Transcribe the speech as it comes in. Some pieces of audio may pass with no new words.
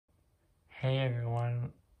Hey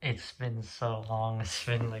everyone, it's been so long, it's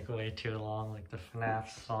been like way too long, like the FNAF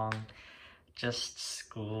song, just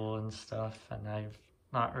school and stuff, and I've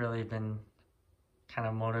not really been kind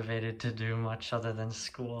of motivated to do much other than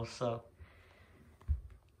school, so,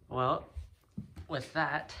 well, with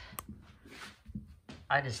that,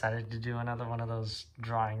 I decided to do another one of those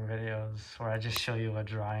drawing videos where I just show you a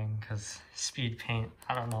drawing, because speed paint,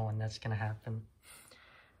 I don't know when that's gonna happen.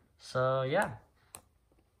 So yeah.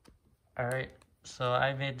 Alright, so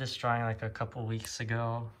I made this drawing like a couple weeks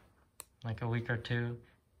ago, like a week or two,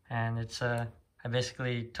 and it's I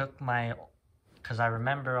basically took because I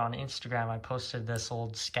remember on Instagram I posted this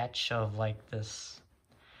old sketch of like this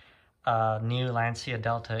new Lancia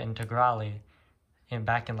Delta Integrale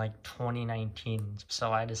back in like 2019,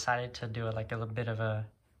 so I decided to do like a little bit of a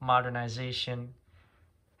modernization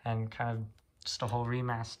and kind of just a whole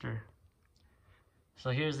remaster. So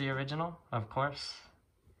here's the original, of course.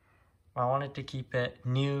 I wanted to keep it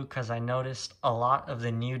new because I noticed a lot of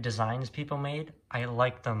the new designs people made, I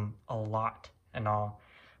like them a lot and all,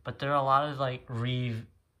 but there are a lot of like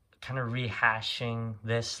kind of rehashing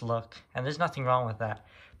this look, and there's nothing wrong with that,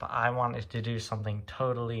 but I wanted to do something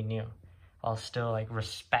totally new while still like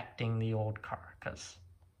respecting the old car, because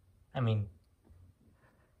I mean,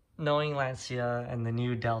 knowing Lancia and the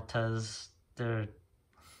new Deltas, they're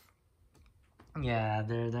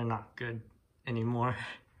not good anymore.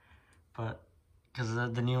 But because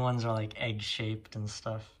the new ones are like egg-shaped and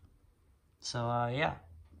stuff. So yeah.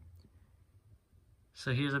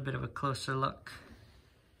 So here's a bit of a closer look.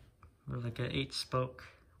 With like a 8-spoke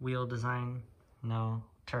wheel design, no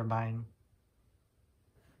turbine.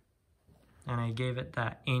 And I gave it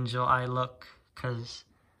that angel eye look because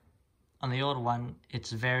on the old one,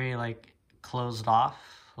 it's very like closed off,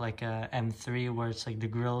 like a M3 where it's like the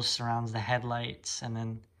grille surrounds the headlights and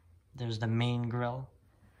then there's the main grille.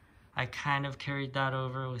 I kind of carried that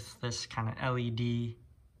over with this kind of LED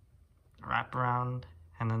wraparound,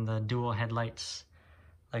 and then the dual headlights,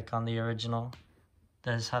 like on the original,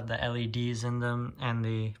 does have the LEDs in them and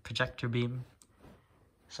the projector beam.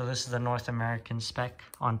 So this is the North American spec,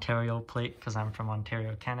 Ontario plate, because I'm from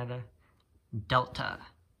Ontario, Canada. Delta.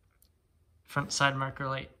 Front side marker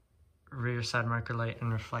light, rear side marker light,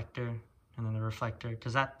 and reflector, and then the reflector,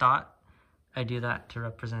 because that dot, I do that to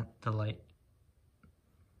represent the light.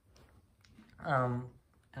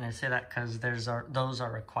 And I say that because those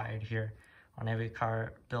are required here on every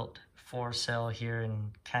car built for sale here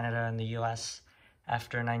in Canada and the US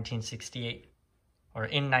after 1968, or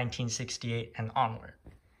in 1968 and onward.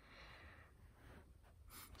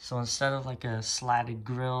 So instead of like a slatted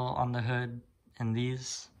grille on the hood and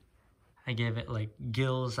these, I gave it like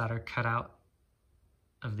gills that are cut out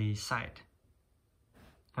of the side.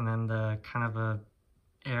 And then the kind of a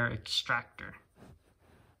air extractor,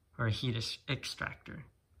 or a heat extractor.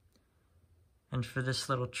 And for this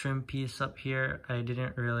little trim piece up here, I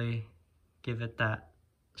didn't really give it that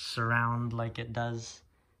surround like it does,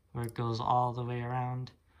 where it goes all the way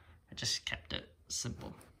around. I just kept it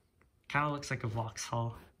simple. Kind of looks like a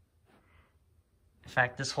Vauxhall. In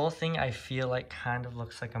fact, this whole thing I feel like kind of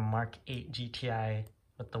looks like a Mark 8 GTI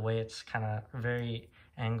with the way it's kind of very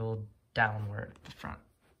angled downward at the front.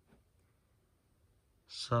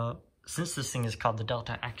 So since this thing is called the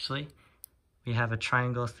Delta, actually, we have a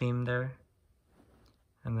triangle theme there.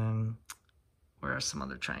 And then, where are some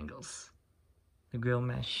other triangles? The grille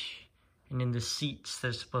mesh. And in the seats,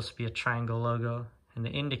 there's supposed to be a triangle logo. And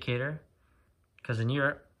the indicator, because in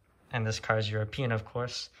Europe, and this car is European, of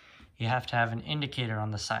course, you have to have an indicator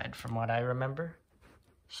on the side, from what I remember.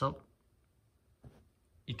 So,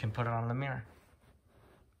 you can put it on the mirror.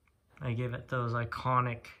 I gave it those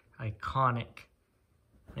iconic,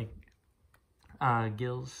 like,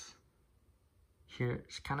 gills. Here,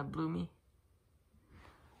 it's kind of bloomy.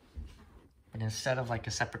 But instead of like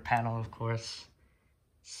a separate panel, of course,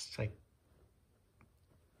 it's like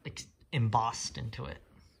embossed into it.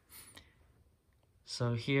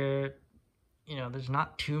 So here, you know, there's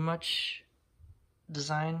not too much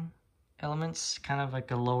design elements, kind of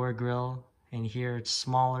like a lower grille. And here it's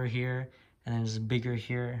smaller here, and then it's bigger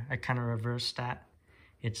here. I kind of reversed that.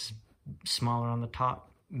 It's smaller on the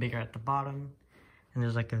top, bigger at the bottom. And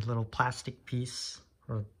there's like a little plastic piece,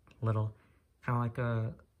 or little, kind of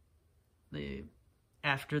like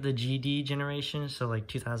after the GD generation, so like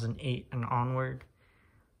 2008 and onward,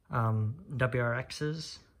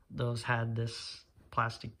 WRXs, those had this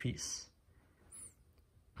plastic piece.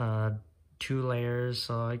 2 layers,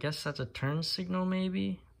 so I guess that's a turn signal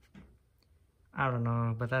maybe? I don't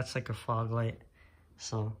know, but that's like a fog light.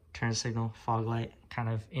 So turn signal, fog light, kind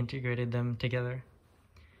of integrated them together.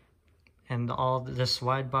 And all this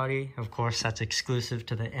wide body, of course, that's exclusive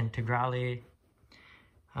to the Integrale.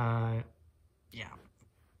 Yeah,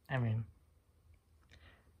 I mean,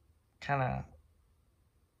 kind of,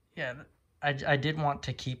 yeah, I did want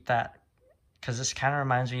to keep that, because this kind of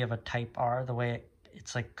reminds me of a Type R, the way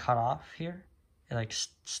it's like cut off here. It like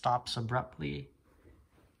stops abruptly.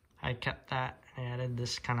 I kept that. I added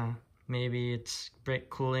this kind of, maybe it's brake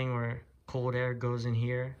cooling where cold air goes in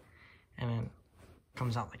here and then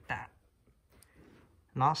comes out like that.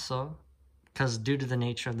 And also, because due to the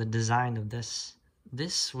nature of the design of this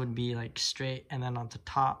would be like straight, and then on the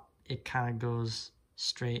top it kind of goes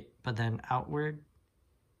straight but then outward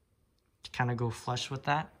to kind of go flush with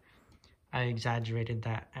that. I exaggerated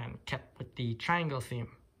that and kept with the triangle theme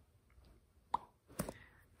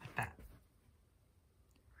like that.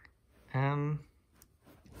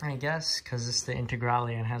 I guess because it's the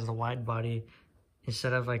Integrale and has the wide body,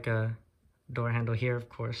 instead of like a door handle here, of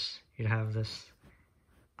course, you'd have this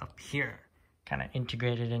up here, kind of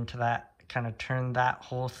integrated into that, kind of turned that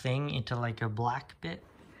whole thing into like a black bit,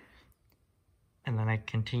 and then I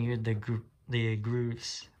continued the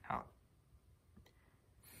grooves out.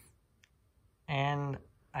 And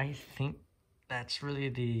I think that's really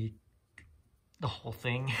the whole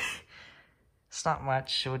thing. It's not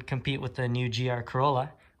much. It would compete with the new GR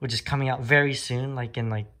Corolla, which is coming out very soon, like in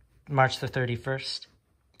like March the 31st.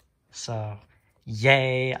 So,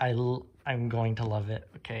 yay, I'm going to love it.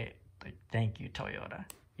 Okay, like, thank you, Toyota.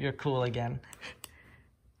 You're cool again.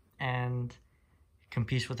 And it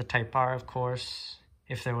competes with the Type R, of course.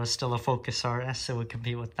 If there was still a Focus RS, it would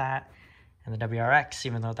compete with that. And the WRX,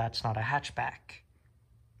 even though that's not a hatchback.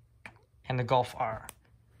 And the Golf R.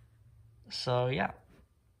 So, yeah.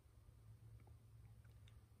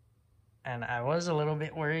 And I was a little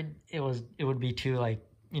bit worried it would be too, like,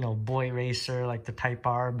 you know, boy racer like the Type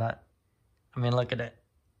R, but I mean, look at it.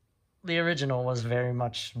 The original was very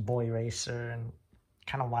much boy racer and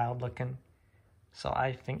kind of wild looking. So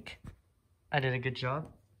I think I did a good job.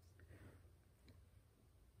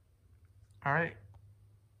 All right.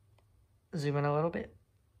 Zoom in a little bit.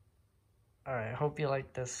 All right, hope you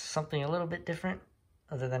like this. Something a little bit different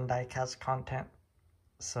other than diecast content.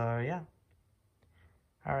 So yeah.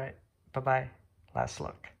 All right. Bye-bye. Last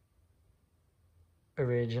look.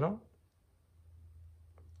 Original.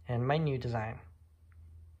 And my new design.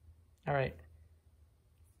 All right.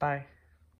 Bye.